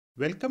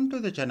Welcome to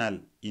the channel.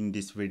 In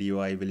this video,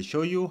 I will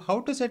show you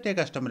how to set a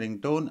custom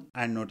ringtone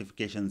and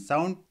notification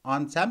sound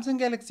on Samsung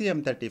Galaxy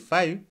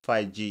M35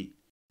 5G.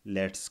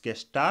 Let's get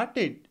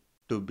started.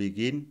 To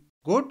begin,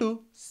 go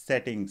to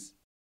Settings.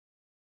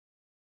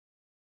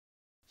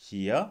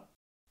 Here,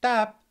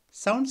 tap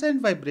Sounds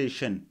and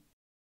Vibration.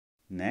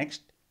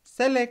 Next,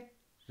 select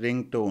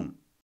Ringtone.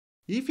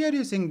 If you are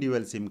using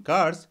dual SIM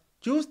cards,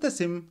 choose the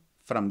SIM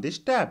from this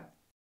tab.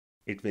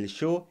 It will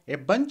show a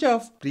bunch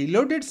of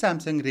preloaded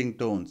Samsung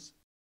ringtones.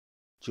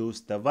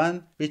 Choose the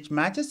one which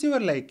matches your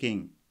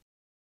liking.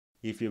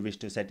 If you wish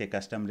to set a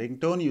custom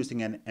ringtone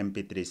using an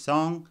MP3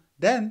 song,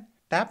 then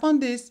tap on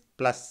this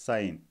plus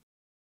sign.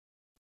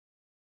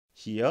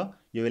 Here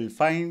you will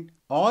find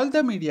all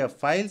the media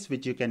files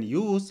which you can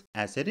use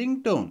as a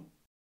ringtone.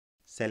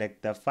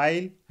 Select the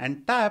file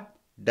and tap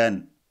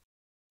Done.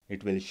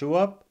 It will show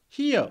up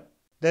here.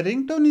 The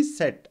ringtone is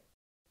set.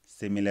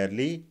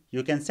 Similarly,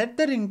 you can set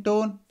the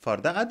ringtone for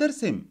the other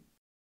SIM.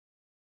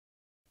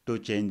 To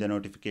change the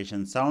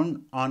notification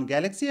sound on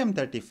Galaxy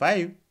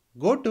M35,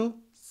 go to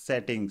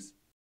Settings.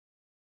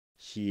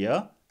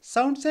 Here,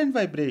 Sounds and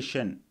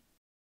Vibration.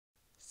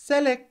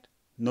 Select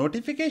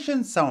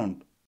Notification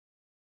Sound.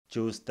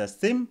 Choose the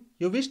SIM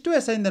you wish to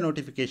assign the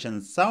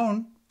notification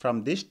sound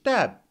from this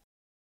tab.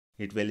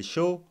 It will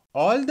show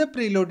all the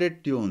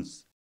preloaded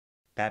tunes.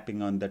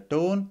 Tapping on the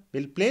tone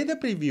will play the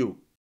preview.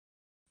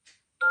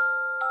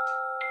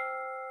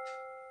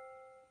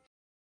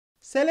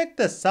 Select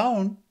the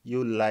sound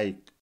you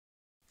like.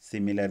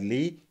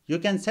 Similarly, you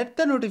can set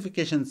the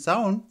notification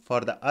sound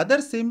for the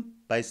other SIM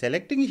by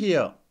selecting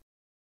here.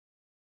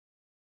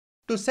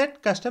 To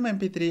set custom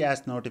MP3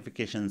 as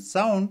notification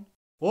sound,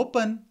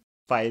 open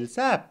Files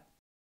app.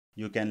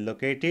 You can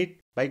locate it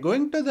by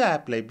going to the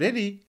app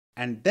library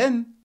and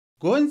then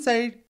go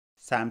inside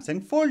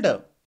Samsung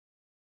folder.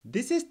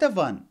 This is the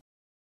one.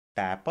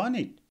 Tap on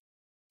it.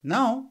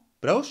 Now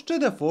browse to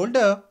the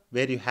folder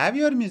where you have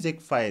your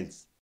music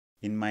files.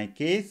 In my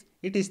case,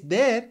 it is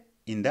there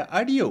in the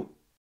audio.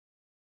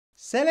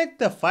 Select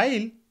the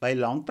file by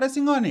long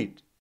pressing on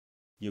it.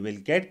 You will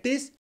get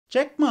this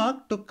check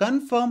mark to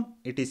confirm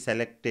it is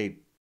selected.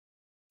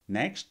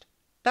 Next,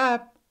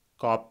 tap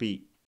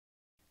Copy.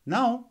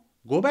 Now,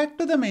 go back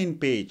to the main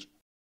page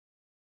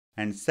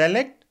and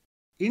select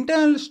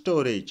Internal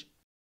Storage.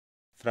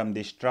 From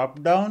this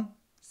drop down,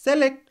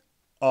 select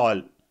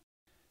All.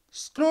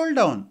 Scroll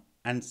down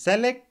and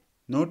select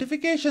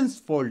Notifications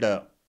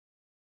folder.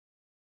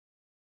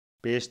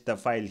 Paste the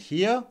file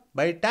here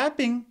by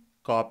tapping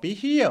Copy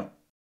here.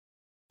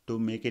 To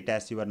make it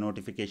as your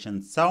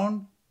notification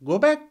sound, go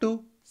back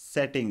to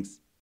Settings.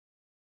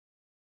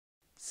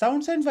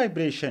 Sounds and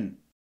Vibration.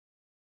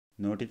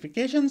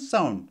 Notification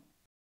sound.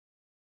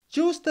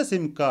 Choose the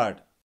SIM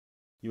card.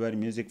 Your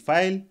music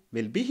file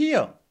will be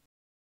here.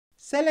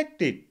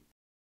 Select it.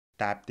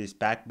 Tap this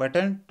back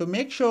button to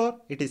make sure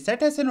it is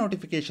set as a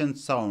notification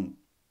sound.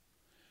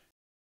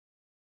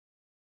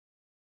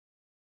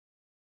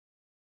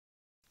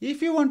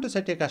 If you want to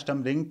set a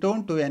custom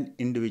ringtone to an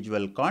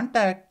individual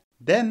contact,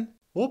 then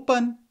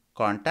open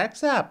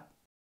Contacts app.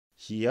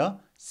 Here,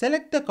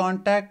 select the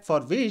contact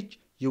for which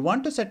you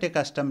want to set a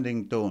custom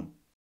ringtone.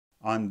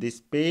 On this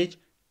page,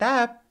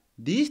 tap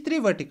these three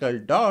vertical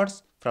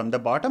dots from the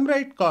bottom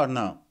right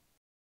corner.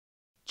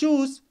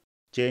 Choose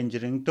Change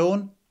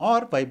Ringtone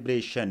or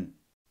Vibration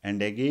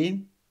and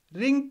again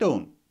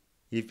Ringtone.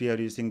 If you are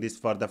using this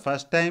for the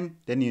first time,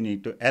 then you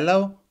need to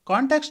allow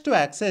contacts to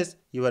access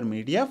your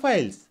media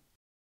files.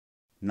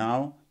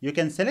 Now you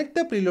can select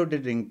the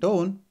preloaded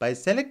ringtone by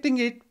selecting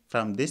it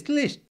from this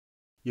list.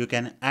 You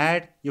can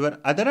add your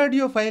other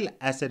audio file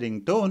as a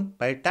ringtone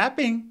by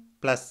tapping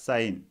plus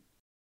sign.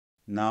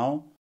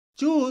 Now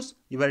choose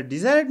your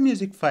desired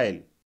music file.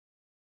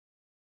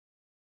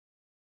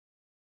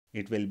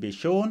 It will be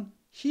shown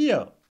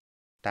here.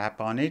 Tap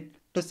on it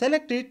to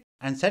select it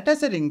and set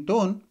as a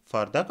ringtone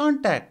for the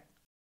contact.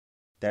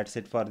 That's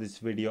it for this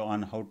video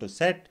on how to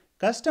set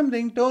custom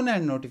ringtone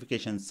and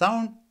notification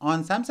sound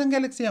on Samsung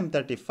Galaxy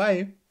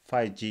M35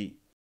 5G.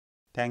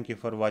 Thank you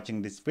for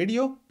watching this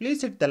video.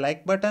 Please hit the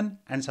like button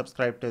and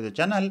subscribe to the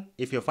channel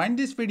if you find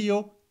this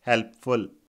video helpful.